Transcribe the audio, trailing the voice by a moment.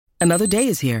Another day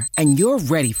is here, and you're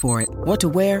ready for it. What to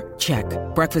wear? Check.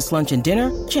 Breakfast, lunch, and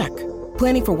dinner? Check.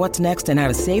 Planning for what's next and how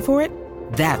to save for it?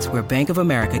 That's where Bank of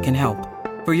America can help.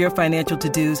 For your financial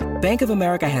to-dos, Bank of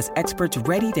America has experts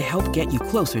ready to help get you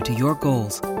closer to your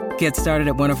goals. Get started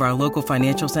at one of our local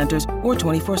financial centers or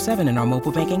 24/7 in our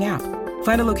mobile banking app.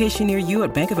 Find a location near you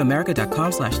at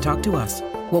bankofamerica.com/talktous.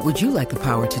 What would you like the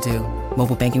power to do?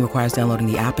 Mobile banking requires downloading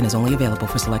the app and is only available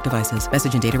for select devices.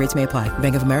 Message and data rates may apply.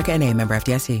 Bank of America N.A., member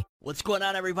FDIC. What's going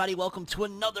on, everybody? Welcome to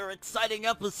another exciting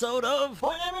episode of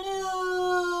Whatever News!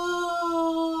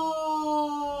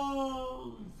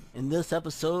 In this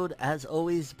episode, as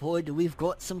always, boy, do we've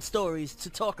got some stories to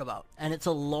talk about. And it's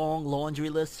a long laundry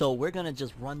list, so we're going to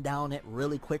just run down it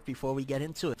really quick before we get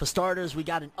into it. For starters, we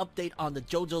got an update on the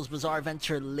JoJo's Bizarre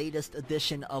Adventure latest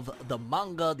edition of the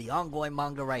manga, the ongoing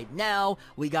manga right now.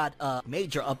 We got a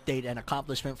major update and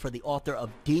accomplishment for the author of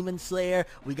Demon Slayer.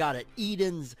 We got an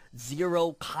Eden's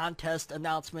Zero contest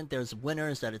announcement. There's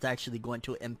winners that it's actually going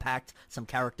to impact some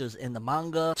characters in the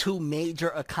manga. Two major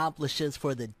accomplishes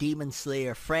for the Demon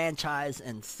Slayer franchise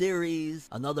and series.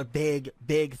 Another big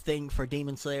thing for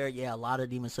Demon Slayer. Yeah, a lot of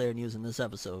Demon Slayer news in this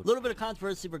episode. A little bit of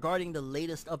controversy regarding the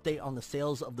latest update on the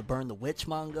sales of the Burn the Witch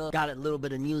manga. Got a little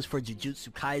bit of news for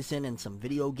Jujutsu Kaisen and some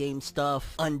video game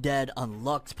stuff. Undead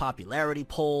Unlucked popularity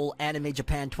poll. Anime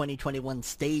Japan 2021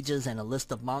 stages and a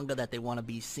list of manga that they want to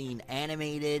be seen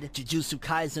animated. Jujutsu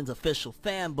Kaisen's official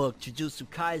fan book. Jujutsu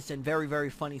Kaisen, very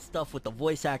funny stuff with the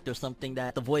voice actor, something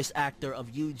that the voice actor of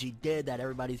Yuji did that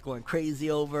everybody's going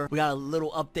crazy over. We got a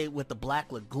little update with the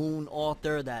Black Lagoon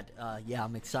author that, yeah,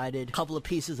 I'm excited. A couple of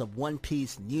pieces of One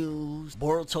Piece news.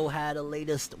 Boruto had a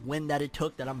latest win that it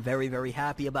took that I'm very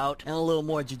happy about. And a little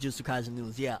more Jujutsu Kaisen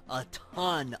news. Yeah, a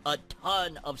ton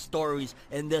of stories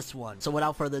in this one. So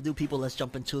without further ado, people, let's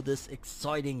jump into this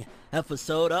exciting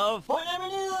episode of Whatever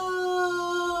News!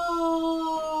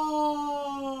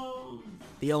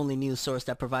 The only news source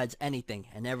that provides anything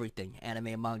and everything anime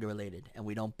and manga related. And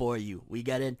we don't bore you. We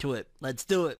get into it. Let's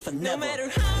do it. No matter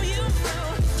how you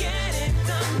feel, get it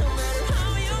done. No matter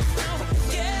how you feel,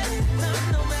 get it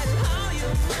done. No matter how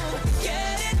you feel,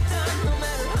 get it done. No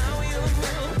matter how you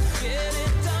feel, get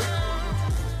it done.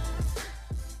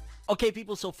 Okay,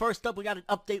 people, so first up, we got an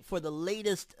update for the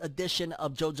latest edition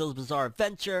of JoJo's Bizarre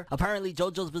Adventure. Apparently,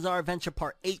 JoJo's Bizarre Adventure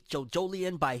Part 8,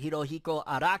 JoJolion by Hirohiko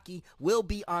Araki, will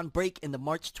be on break in the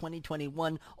March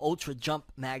 2021 Ultra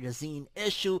Jump magazine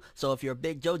issue. So if you're a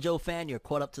big JoJo fan, you're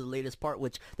caught up to the latest part,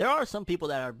 which there are some people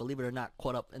that are, believe it or not,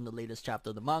 caught up in the latest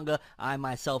chapter of the manga. I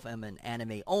myself am an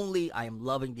anime only. I am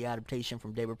loving the adaptation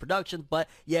from David Productions, but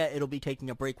yeah, it'll be taking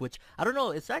a break, which, I don't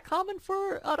know, is that common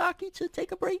for Araki to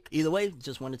take a break? Either way,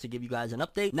 just wanted to give you guys an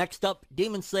update. Next up,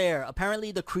 Demon Slayer.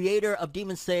 Apparently, the creator of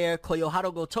Demon Slayer,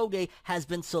 Koyoharu Gotoge, has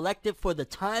been selected for the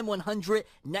Time 100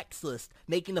 Next List,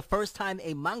 making the first time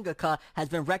a mangaka has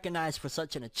been recognized for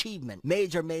such an achievement.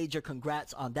 Major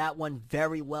congrats on that one.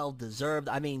 Very well deserved.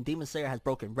 I mean, Demon Slayer has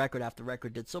broken record after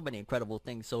record, did so many incredible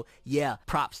things, so yeah,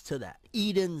 props to that.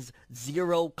 Eden's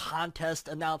Zero contest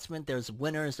announcement. There's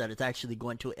winners that it's actually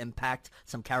going to impact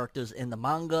some characters in the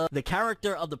manga. The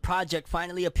character of the project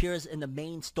finally appears in the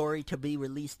main story to be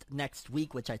released next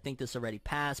week, which I think this already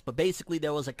passed, but basically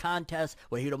there was a contest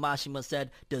where Hiro Mashima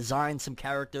said design some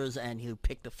characters and he'll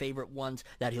pick the favorite ones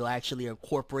that he'll actually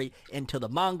incorporate into the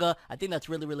manga. I think that's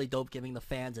really dope, giving the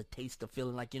fans a taste of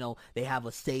feeling like, you know, they have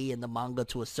a say in the manga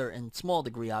to a certain small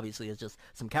degree. Obviously, it's just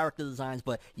some character designs,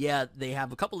 but yeah, they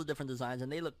have a couple of different designs and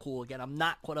they look cool. Again, I'm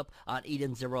not caught up on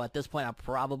Eden Zero at this point. I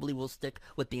probably will stick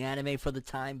with the anime for the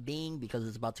time being because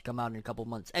it's about to come out in a couple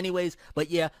months anyways, but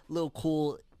yeah, little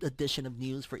cool edition of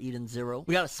news for Eden Zero.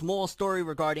 We got a small story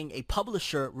regarding a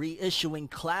publisher reissuing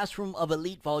Classroom of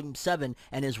Elite Volume 7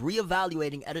 and is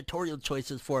reevaluating editorial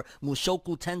choices for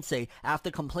Mushoku Tensei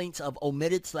after complaints of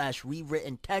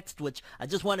omitted/rewritten text, which I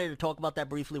just wanted to talk about that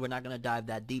briefly. We're not going to dive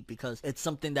that deep because it's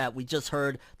something that we just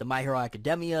heard, the My Hero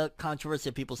Academia controversy,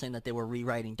 people saying that they were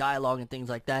rewriting dialogue and things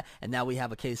like that, and now we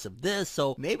have a case of this,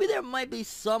 so maybe there might be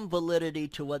some validity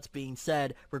to what's being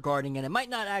said regarding it. It might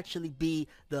not actually be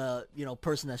the, you know,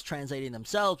 person that's translating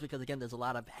themselves, because again, there's a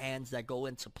lot of hands that go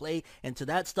into play into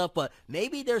that stuff, but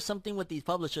maybe there's something with these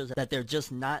publishers that they're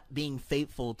just not being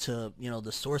faithful to, you know,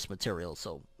 the source material.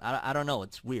 So I don't know.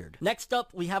 It's weird. Next up,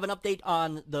 we have an update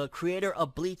on the creator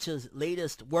of Bleach's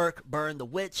latest work, Burn the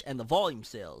Witch, and the volume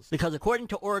sales. Because according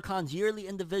to Oricon's yearly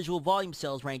individual volume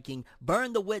sales ranking,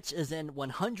 Burn the Witch is in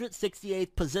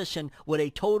 168th position with a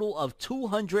total of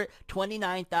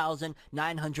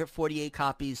 229,948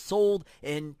 copies sold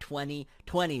in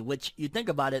 2020, which you think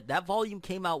about it, that volume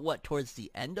came out, towards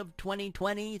the end of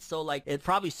 2020? So, like, it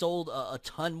probably sold a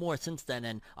ton more since then.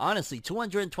 And honestly,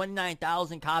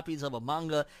 229,000 copies of a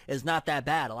manga is not that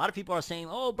bad. A lot of people are saying,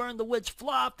 oh, Burn the Witch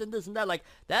flopped and this and that. Like,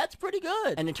 that's pretty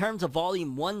good. And in terms of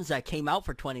volume ones that came out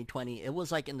for 2020, it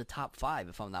was like in the top 5,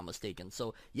 if I'm not mistaken.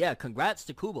 So yeah, congrats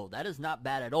to Kubo. That is not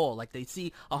bad at all. Like, they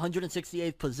see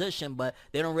 168th position, but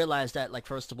they don't realize that, like,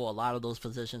 first of all, a lot of those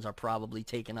positions are probably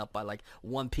taken up by like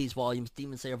One Piece volumes,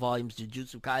 Demon Slayer volumes,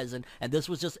 Jujutsu Kaisen, and this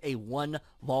was just a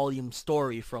 1-volume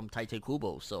story from Tite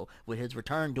Kubo. So with his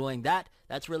return doing that,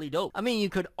 that's really dope. I mean, you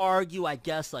could argue, I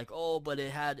guess, like, oh, but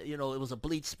it had, it was a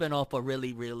Bleach spinoff, but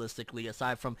really, realistically,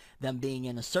 aside from them being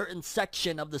in a certain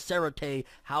section of the Serete,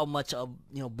 how much of,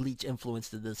 Bleach influence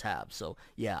did this have? So,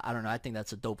 yeah, I don't know. I think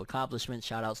that's a dope accomplishment.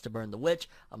 Shout outs to Burn the Witch.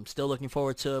 I'm still looking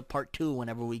forward to part 2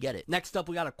 whenever we get it. Next up,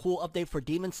 we got a cool update for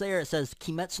Demon Slayer. It says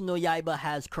Kimetsu no Yaiba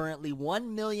has currently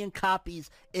 1 million copies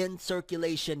in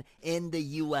circulation in the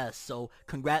U.S. So,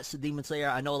 congrats to Demon Slayer.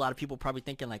 I know a lot of people probably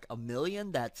thinking like 1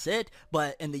 million, that's it. But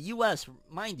in the U.S.,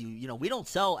 mind you, we don't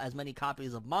sell as many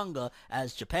copies of manga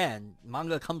as Japan.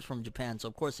 Manga comes from Japan, so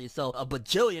of course they sell a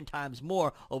bajillion times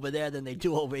more over there than they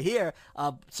do over here.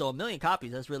 So 1 million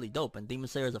copies, that's really dope. And Demon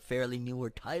Slayer is a fairly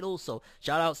newer title, so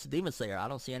shout outs to Demon Slayer. I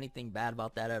don't see anything bad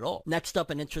about that at all. Next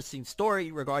up, an interesting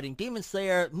story regarding Demon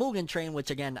Slayer, Mugen Train, which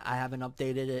again, I haven't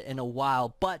updated it in a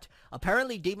while, but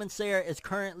apparently Demon Slayer is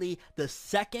currently the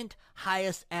 2nd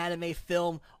highest anime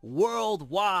film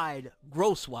worldwide,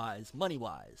 gross-wise,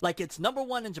 money-wise. Like, it's number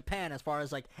 1 in Japan as far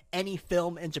as like any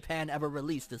film in Japan ever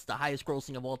released. It's the highest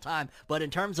grossing of all time. But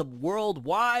in terms of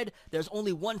worldwide, there's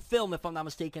only one film, if I'm not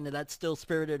mistaken, and that's still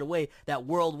Spirited Away, that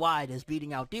worldwide is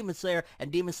beating out Demon Slayer.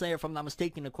 And Demon Slayer, if I'm not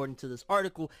mistaken, according to this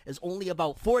article, is only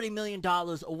about $40 million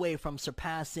away from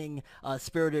surpassing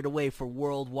Spirited Away for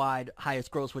worldwide highest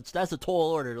gross, which that's a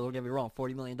tall order. Don't get me wrong,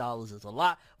 $40 million is a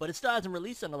lot, but it still hasn't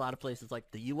released in a lot of places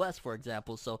like the US, for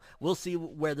example. So we'll see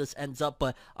where this ends up.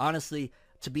 But honestly,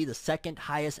 to be the 2nd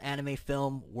highest anime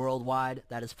film worldwide,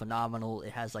 that is phenomenal.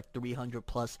 It has like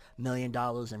 $300+ million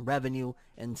in revenue.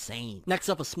 Insane. Next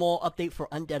up, a small update for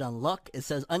Undead Unluck. It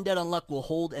says Undead Unluck will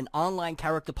hold an online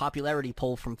character popularity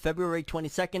poll from February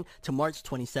 22nd to March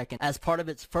 22nd as part of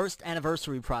its first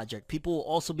anniversary project. People will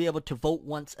also be able to vote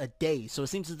once a day. So it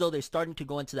seems as though they're starting to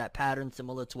go into that pattern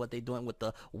similar to what they're doing with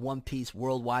the One Piece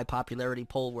worldwide popularity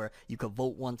poll, where you could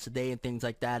vote once a day and things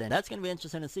like that. And that's going to be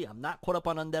interesting to see. I'm not caught up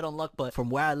on Undead Unluck, but from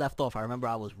where I left off, I remember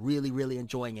I was really, really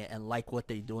enjoying it and like what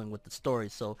they're doing with the story.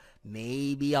 So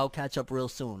maybe I'll catch up real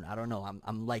soon. I don't know.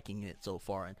 I'm liking it so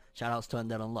far, and shout outs to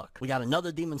Undead Unluck. We got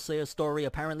another Demon Slayer story.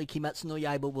 Apparently, Kimetsu no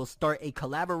Yaiba will start a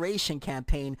collaboration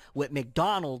campaign with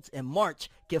McDonald's in March,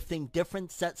 gifting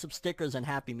different sets of stickers and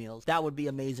Happy Meals. That would be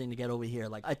amazing to get over here.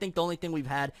 Like, I think the only thing we've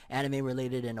had anime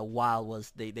related in a while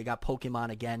was they got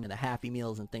Pokemon again and the Happy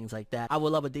Meals and things like that. I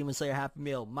would love a Demon Slayer Happy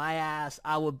Meal. My ass,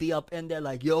 I would be up in there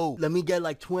like, yo, let me get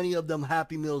like 20 of them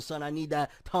Happy Meals, son. I need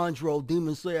that Tanjiro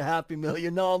Demon Slayer Happy Meal,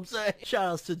 you know what I'm saying? Shout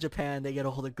outs to Japan, they get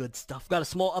all the good stuff. Got a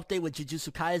small update with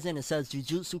Jujutsu Kaisen. It says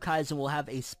Jujutsu Kaisen will have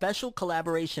a special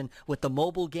collaboration with the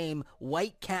mobile game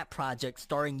White Cat Project,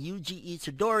 starring Yuji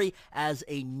Itadori as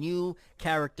a new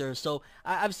character. So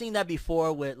I've seen that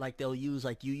before, with like they'll use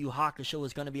like Yu Yu Hakusho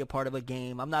is going to be a part of a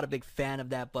game. I'm not a big fan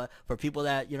of that, but for people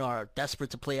that are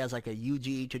desperate to play as like a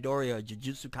Yuji Itadori or a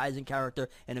Jujutsu Kaisen character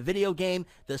in a video game,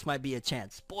 this might be a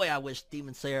chance. Boy, I wish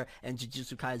Demon Slayer and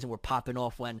Jujutsu Kaisen were popping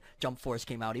off when Jump Force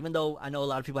came out, even though I know a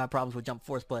lot of people have problems with Jump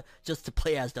Force, but just to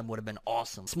play as them would have been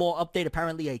awesome. Small update,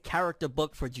 apparently a character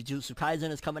book for Jujutsu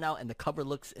Kaisen is coming out, and the cover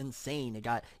looks insane. It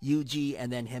got Yuji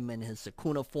and then him in his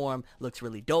Sukuna form. Looks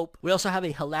really dope. We also have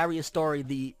a hilarious story.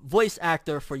 The voice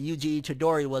actor for Yuji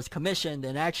Itadori was commissioned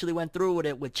and actually went through with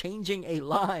it, with changing a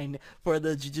line for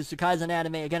the Jujutsu Kaisen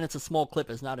anime. Again, it's a small clip,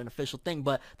 it's not an official thing,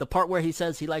 but the part where he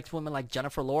says he likes women like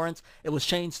Jennifer Lawrence, it was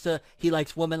changed to he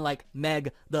likes women like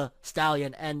Meg the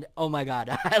Stallion. And oh my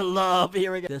god, I love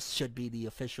hearing it. This should be the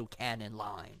official canon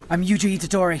line. I'm Yuji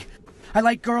Itadori. I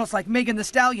like girls like Megan the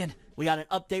Stallion. We got an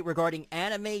update regarding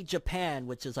Anime Japan,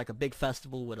 which is like a big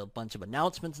festival with a bunch of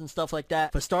announcements and stuff like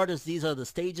that. For starters, these are the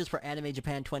stages for Anime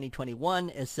Japan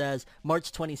 2021. It says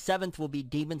March 27th will be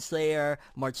Demon Slayer,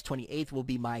 March 28th will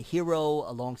be My Hero,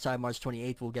 alongside March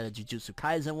 28th we'll get a Jujutsu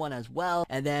Kaisen one as well,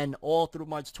 and then all through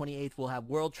March 28th we'll have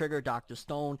World Trigger, Dr.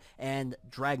 Stone, and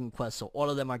Dragon Quest. So all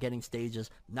of them are getting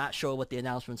stages. Not sure what the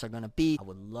announcements are going to be. I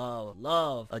would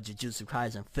love a Jujutsu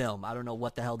Kaisen film. I don't know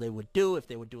what the hell they would do, if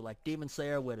they would do like Demon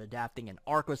Slayer with adapting an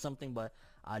arc or something, but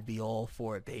I'd be all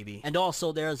for it, baby. And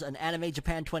also, there's an Anime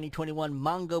Japan 2021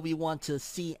 manga we want to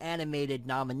see animated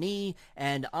nominee,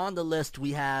 and on the list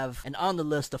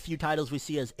a few titles we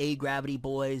see as A Gravity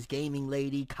Boys, Gaming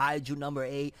Lady, Kaiju Number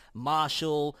 8,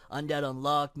 Marshall, Undead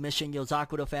Unluck, Mission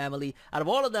Yozakuda Family. Out of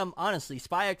all of them, honestly,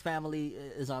 Spy X Family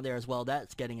is on there as well.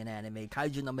 That's getting an anime.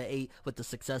 Kaiju Number 8, with the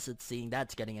success it's seeing,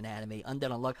 that's getting an anime.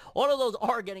 Undead Unluck, all of those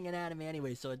are getting an anime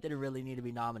anyway, so it didn't really need to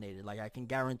be nominated. Like, I can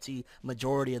guarantee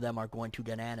majority of them are going to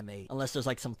get anime, unless there's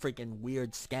like some freaking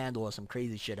weird scandal or some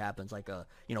crazy shit happens, like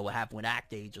what happened with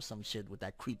Act Age or some shit with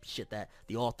that creep shit that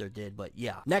the author did. But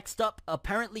yeah, next up,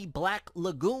 apparently Black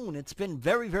Lagoon. It's been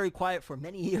very, very quiet for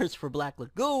many years for Black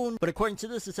Lagoon, but according to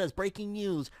this, it says breaking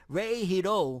news: Rei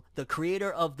Hiro, the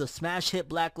creator of the smash hit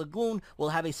Black Lagoon, will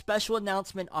have a special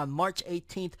announcement on March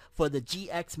 18th for the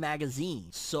GX magazine.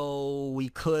 So we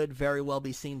could very well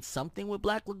be seeing something with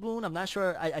Black Lagoon. I'm not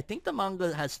sure. I think the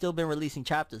manga has still been releasing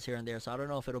chapters here and there, so I don't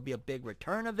know if it'll be a big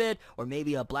return of it, or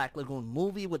maybe a Black Lagoon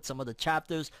movie with some of the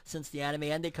chapters since the anime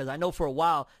ended, because I know for a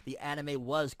while the anime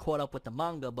was caught up with the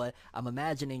manga, but I'm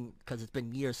imagining, because it's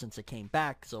been years since it came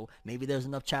back, so maybe there's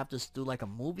enough chapters to do like a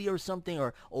movie or something,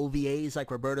 or OVAs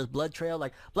like Roberta's Blood Trail.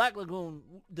 Like, Black Lagoon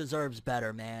deserves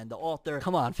better, man. The author,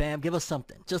 come on fam, give us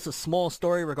something. Just a small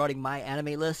story regarding My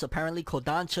Anime List. Apparently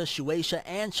Kodansha, Shueisha,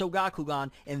 and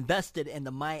Shogakukan invested in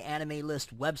the My Anime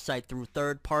List website through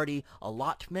third-party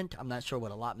allotment. I'm not sure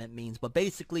what allotment means, but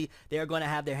basically they're going to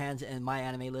have their hands in My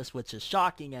Anime List, which is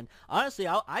shocking. And honestly,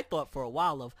 I thought for a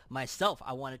while of myself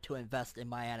I wanted to invest in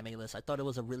My Anime List. I thought it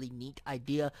was a really neat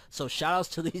idea, so shout outs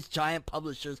to these giant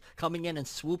publishers coming in and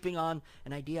swooping on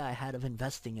an idea I had of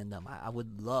investing in them. I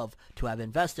would love to have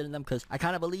invested in them, because I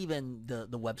kind of believe in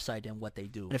the website and what they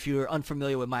do. And if you're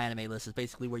unfamiliar with My Anime List, it's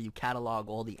basically where you catalog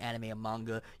all the anime and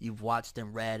manga you've watched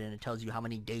and read, and it tells you how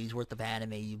many days worth of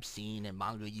anime you've seen and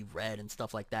manga you've read and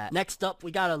stuff like that. Next up,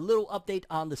 we got a little update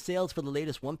on the sales for the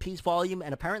latest One Piece volume,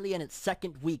 and apparently in its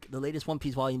second week, the latest One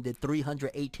Piece volume did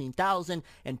 318,000,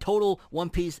 and total One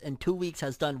Piece in 2 weeks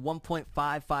has done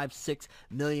 1.556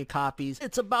 million copies.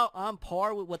 It's about on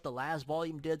par with what the last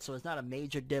volume did, so it's not a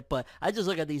major dip, but I just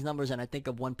look at these numbers and I think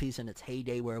of One Piece in its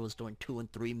heyday where it was doing 2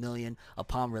 and 3 million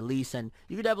upon release, and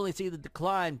you can definitely see the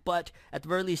decline, but at the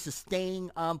very least it's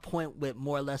staying on point with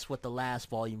more or less what the last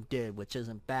volume did, which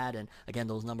isn't bad. And again,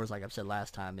 those numbers, like I've said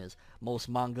last time, is most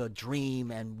manga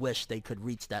dream and wish they could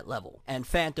reach that level. And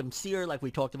Phantom Seer, like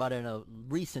we talked about in a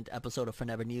recent episode of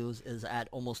Forever News, is at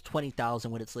almost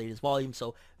 20,000 with its latest volume,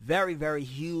 so very, very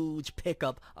huge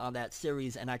pickup on that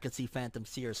series, and I could see Phantom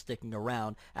Seer sticking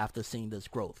around after seeing this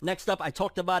growth. Next up, I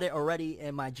talked about it already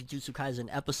in my Jujutsu Kaisen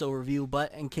episode review,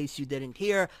 but in case you didn't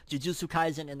hear, Jujutsu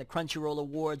Kaisen in the Crunchyroll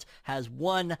Awards has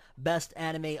won Best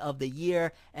Anime of the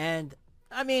Year, and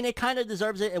I mean, it kind of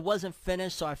deserves it. It wasn't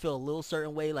finished, so I feel a little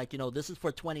certain way. Like, this is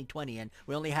for 2020, and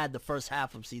we only had the first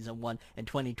half of Season 1 in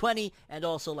 2020, and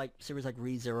also, like, series like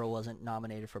ReZero wasn't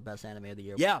nominated for Best Anime of the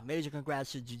Year. Yeah, major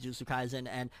congrats to Jujutsu Kaisen,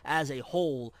 and as a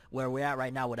whole, where we're at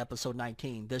right now with Episode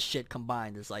 19, this shit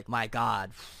combined is like, my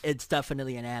god, it's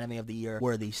definitely an Anime of the Year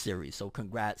worthy series, so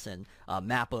congrats, and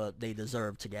MAPPA, they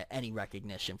deserve to get any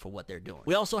recognition for what they're doing.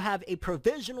 We also have a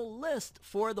provisional list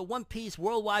for the One Piece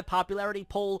Worldwide Popularity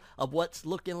Poll of what's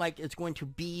looking like it's going to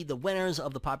be the winners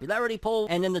of the popularity poll.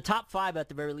 And in the top 5, at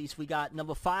the very least, we got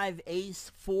number 5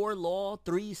 Ace, 4 Law,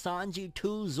 3 Sanji,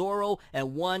 2 Zoro,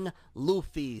 and 1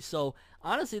 Luffy. So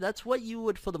honestly, that's what you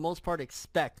would for the most part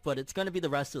expect, but it's going to be the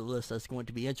rest of the list that's going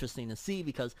to be interesting to see,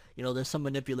 because there's some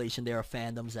manipulation there of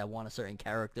fandoms that want a certain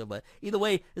character. But either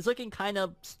way, it's looking kind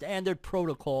of standard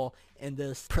protocol in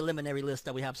this preliminary list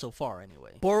that we have so far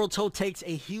anyway. Boruto takes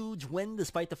a huge win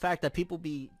despite the fact that people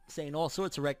be saying all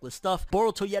sorts of reckless stuff.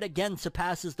 Boruto yet again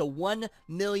surpasses the 1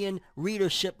 million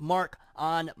readership mark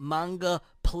on Manga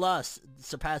Plus,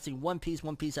 surpassing One Piece.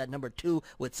 One Piece at number 2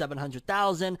 with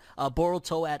 700,000.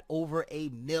 Boruto at over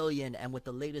 1 million. And with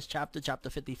the latest chapter,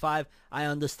 chapter 55, I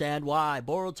understand why.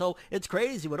 Boruto, it's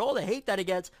crazy. With all the hate that it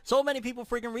gets, so many people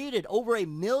freaking read it. Over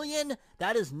 1 million?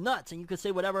 That is nuts. And you can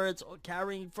say whatever it's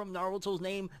carrying from Naruto's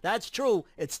name. That's true.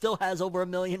 It still has over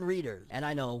 1 million readers. And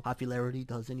I know popularity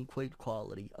doesn't equate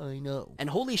quality. I know.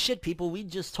 And holy shit, people, we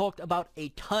just talked about a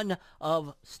ton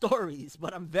of stories.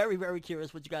 But I'm very, very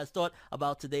curious what you guys thought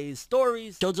about today's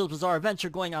stories. JoJo's Bizarre Adventure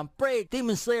going on break.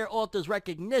 Demon Slayer authors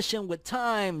recognition with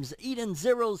Times. Eden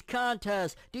Zero's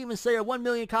contest. Demon Slayer 1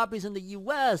 million copies in the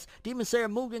US. Demon Slayer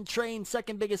Mugen Train,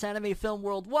 second biggest anime film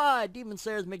worldwide. Demon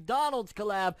Slayer's McDonald's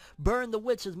collab. Burn the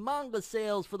Witch's manga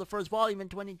sales for the first volume in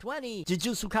 2020.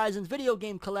 Jujutsu Kaisen's video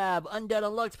game collab. Undead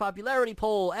Unluck's popularity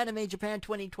poll. Anime Japan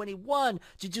 2021.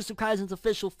 Jujutsu Kaisen's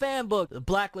official fan book. The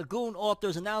Black Lagoon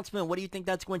author's announcement. What do you think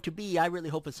that's going to be? I really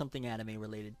hope it's something anime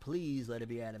related. Please let it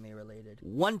be anime related.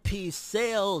 One Piece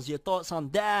sales. Your thoughts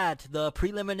on that? The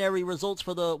preliminary results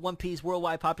for the One Piece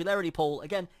worldwide popularity poll.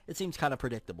 Again, it seems kind of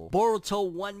predictable. Boruto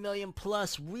 1 million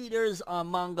plus readers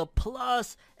on Manga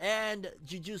Plus. And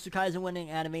Jujutsu Kaisen winning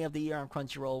anime of the year on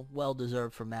Crunchyroll. Well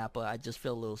deserved for Mappa. I just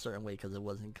feel a little certain way because it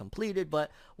wasn't completed,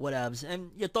 but whatevs. And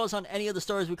your thoughts on any of the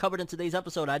stories we covered in today's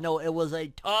episode? I know it was a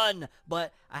ton,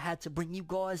 but I had to bring you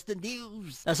guys the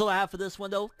news. That's all I have for this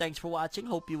one though. Thanks for watching.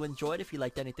 Hope you enjoyed. If you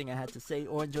liked anything I had to say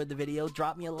or enjoyed the video,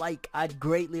 drop me a like. I'd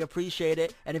greatly appreciate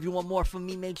it. And if you want more from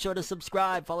me, make sure to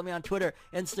subscribe. Follow me on Twitter,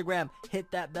 Instagram.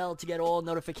 Hit that bell to get all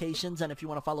notifications. And if you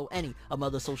want to follow any of my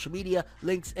other social media,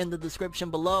 links in the description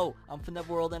below. I'm from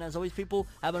Networld, and as always, people,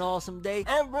 have an awesome day.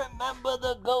 And remember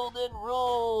the golden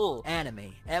rule.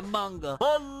 Anime and manga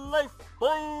for life.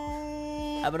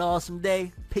 Bye. Have an awesome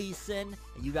day. Peace in.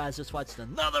 And you guys just watched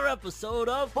another episode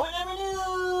of Whatever News.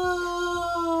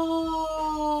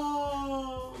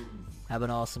 Have an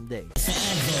awesome day.